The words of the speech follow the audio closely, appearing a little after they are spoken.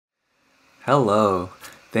Hello.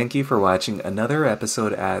 Thank you for watching another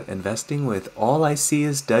episode at Investing with All I See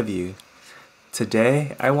is W.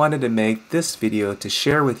 Today, I wanted to make this video to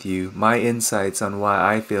share with you my insights on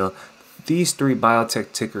why I feel these three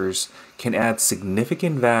biotech tickers can add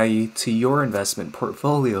significant value to your investment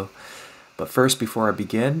portfolio. But first, before I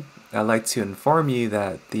begin, I'd like to inform you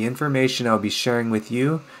that the information I'll be sharing with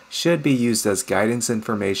you should be used as guidance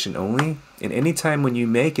information only, and anytime when you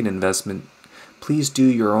make an investment, please do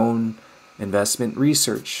your own investment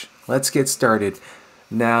research. Let's get started.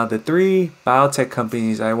 Now, the three biotech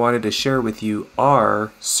companies I wanted to share with you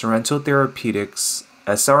are Sorrento Therapeutics,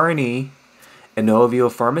 SRNE, INOVIO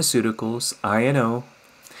Pharmaceuticals, INO,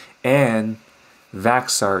 and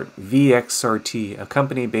Vaxart, VXRT, a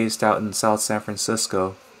company based out in South San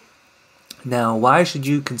Francisco. Now, why should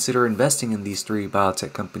you consider investing in these three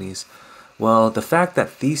biotech companies? Well, the fact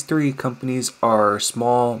that these three companies are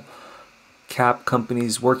small cap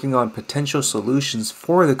companies working on potential solutions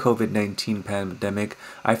for the COVID-19 pandemic,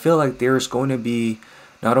 I feel like there's going to be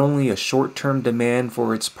not only a short-term demand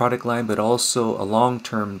for its product line, but also a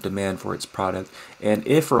long-term demand for its product. And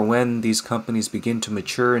if or when these companies begin to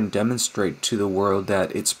mature and demonstrate to the world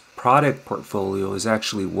that its product portfolio is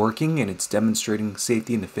actually working and it's demonstrating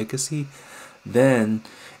safety and efficacy, then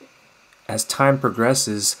as time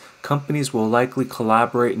progresses, companies will likely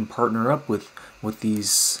collaborate and partner up with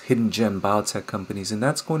these hidden gem biotech companies. And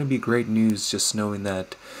that's going to be great news, just knowing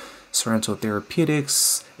that Sorrento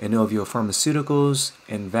Therapeutics, INOVIO Pharmaceuticals,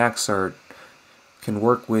 and Vaxart can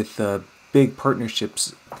work with big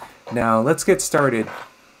partnerships. Now, let's get started.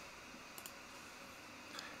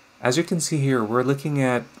 As you can see here, we're looking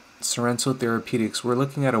at Sorrento Therapeutics. We're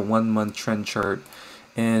looking at a 1-month trend chart.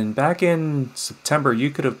 And back in September, you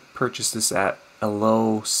could have purchased this at a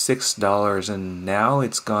low $6, and now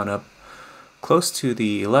it's gone up close to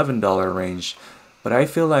the $11 range. But I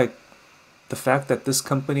feel like the fact that this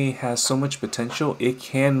company has so much potential, it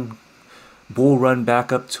can bull run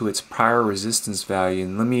back up to its prior resistance value.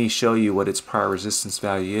 And let me show you what its prior resistance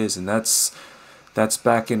value is. And that's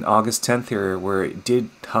back in August 10th here, where it did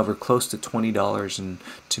hover close to $20. And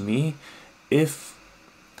to me, if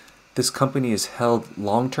this company is held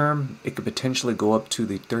long term, it could potentially go up to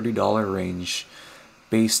the $30 range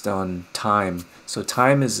based on time. So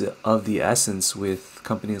time is of the essence with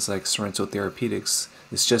companies like Sorrento Therapeutics.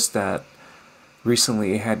 It's just that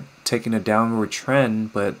recently it had taken a downward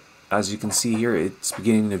trend, but as you can see here, it's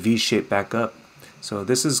beginning to V-shape back up. So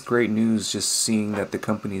this is great news, just seeing that the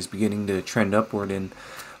company is beginning to trend upward. And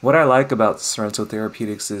what I like about Sorrento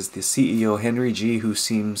Therapeutics is the CEO, Henry G., who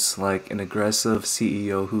seems like an aggressive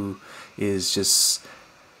CEO who is just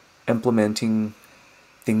implementing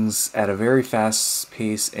things at a very fast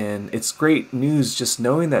pace. And it's great news just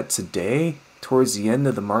knowing that today, towards the end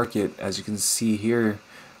of the market, as you can see here,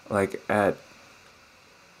 like at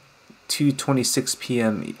 2:26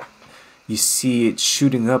 p.m., you see it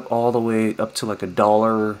shooting up all the way up to like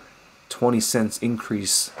 $1.20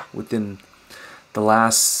 increase within the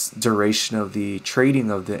last duration of the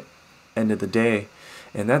trading of the end of the day.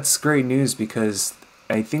 And that's great news, because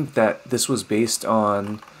I think that this was based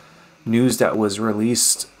on news that was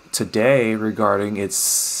released today regarding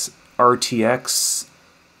its RTX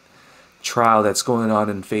trial that's going on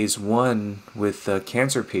in phase 1 with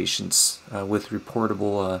cancer patients with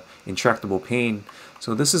reportable intractable pain.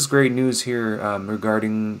 So this is great news here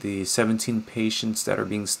regarding the 17 patients that are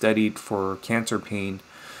being studied for cancer pain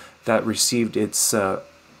that received its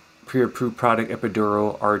pre-approved product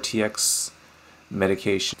epidural RTX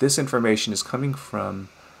medication. This information is coming from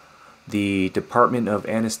the Department of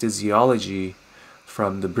Anesthesiology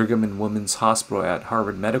from the Brigham and Women's Hospital at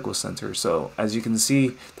Harvard Medical Center. So as you can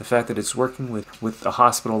see, the fact that it's working with a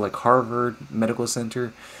hospital like Harvard Medical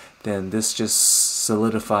Center, then this just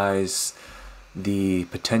solidifies the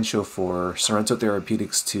potential for Sorrento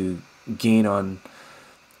Therapeutics to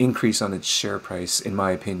increase on its share price, in my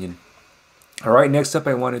opinion. Alright, next up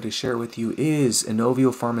I wanted to share with you is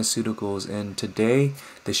INOVIO Pharmaceuticals, and today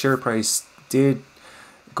the share price did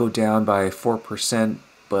go down by 4%,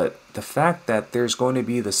 but the fact that there's going to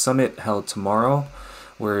be the summit held tomorrow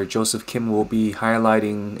where Joseph Kim will be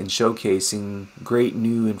highlighting and showcasing great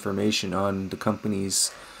new information on the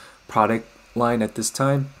company's product line at this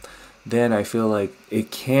time, then I feel like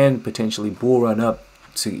it can potentially bull run up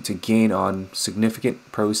to gain on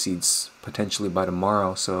significant proceeds potentially by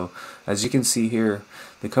tomorrow. So as you can see here,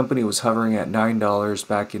 the company was hovering at $9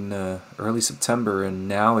 back in early September, and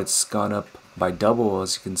now it's gone up by double,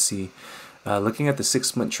 as you can see. Looking at the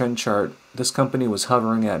 6-month trend chart, this company was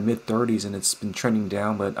hovering at mid-30s and it's been trending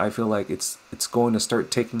down, but I feel like it's going to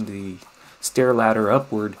start taking the stair ladder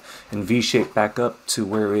upward and V-shape back up to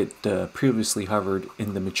where it previously hovered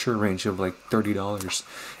in the mature range of like $30.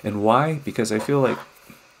 And why? Because I feel like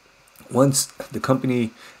once the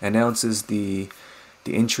company announces the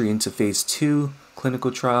entry into phase 2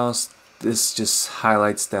 clinical trials, this just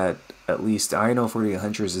highlights that at least INO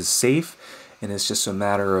 4800 is safe, and it's just a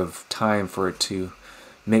matter of time for it to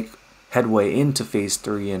make headway into phase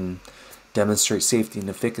 3 and demonstrate safety and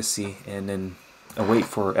efficacy, and then await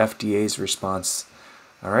for FDA's response.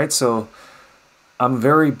 Alright, so I'm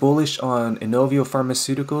very bullish on INOVIO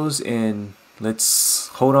Pharmaceuticals, and let's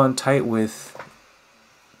hold on tight with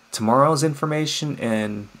tomorrow's information,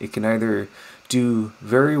 and it can either do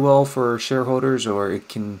very well for shareholders or it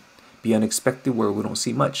can be unexpected where we don't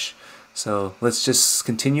see much. So let's just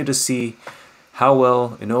continue to see how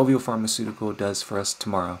well INOVIO Pharmaceutical does for us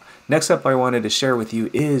tomorrow. Next up, I wanted to share with you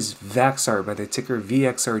is Vaxart by the ticker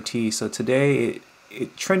VXRT. So today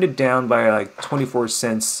it trended down by like 24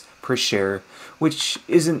 cents per share, which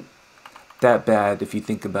isn't that bad if you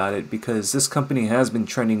think about it, because this company has been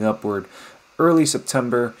trending upward. Early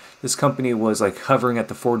September, this company was like hovering at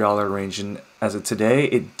the $4 range, and as of today,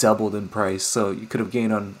 it doubled in price. So you could have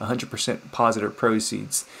gained on 100% positive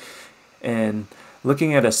proceeds. And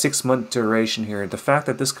looking at a 6-month duration here, the fact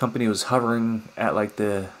that this company was hovering at like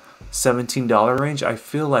the $17 range, I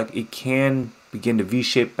feel like it can begin to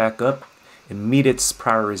V-shape back up and meet its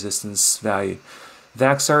prior resistance value.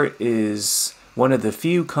 Vaxart is one of the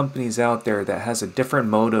few companies out there that has a different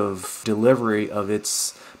mode of delivery of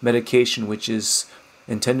its medication, which is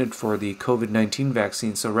intended for the COVID-19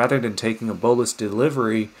 vaccine. So rather than taking a bolus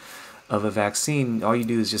delivery of a vaccine, all you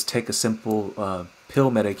do is just take a simple pill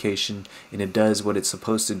medication, and it does what it's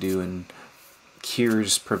supposed to do and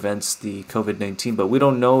prevents the COVID-19. But we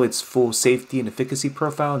don't know its full safety and efficacy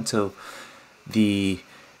profile until the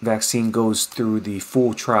vaccine goes through the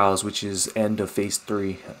full trials, which is end of phase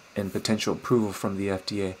 3 and potential approval from the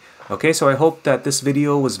FDA. Okay, so I hope that this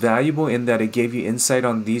video was valuable in that it gave you insight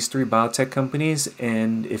on these 3 biotech companies.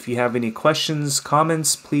 And if you have any questions,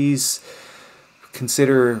 comments, please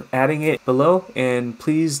consider adding it below, and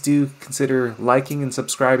please do consider liking and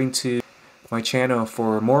subscribing to my channel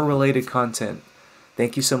for more related content.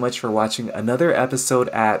 Thank you so much for watching another episode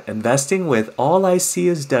at Investing with All I See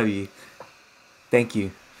Is W. Thank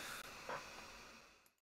you.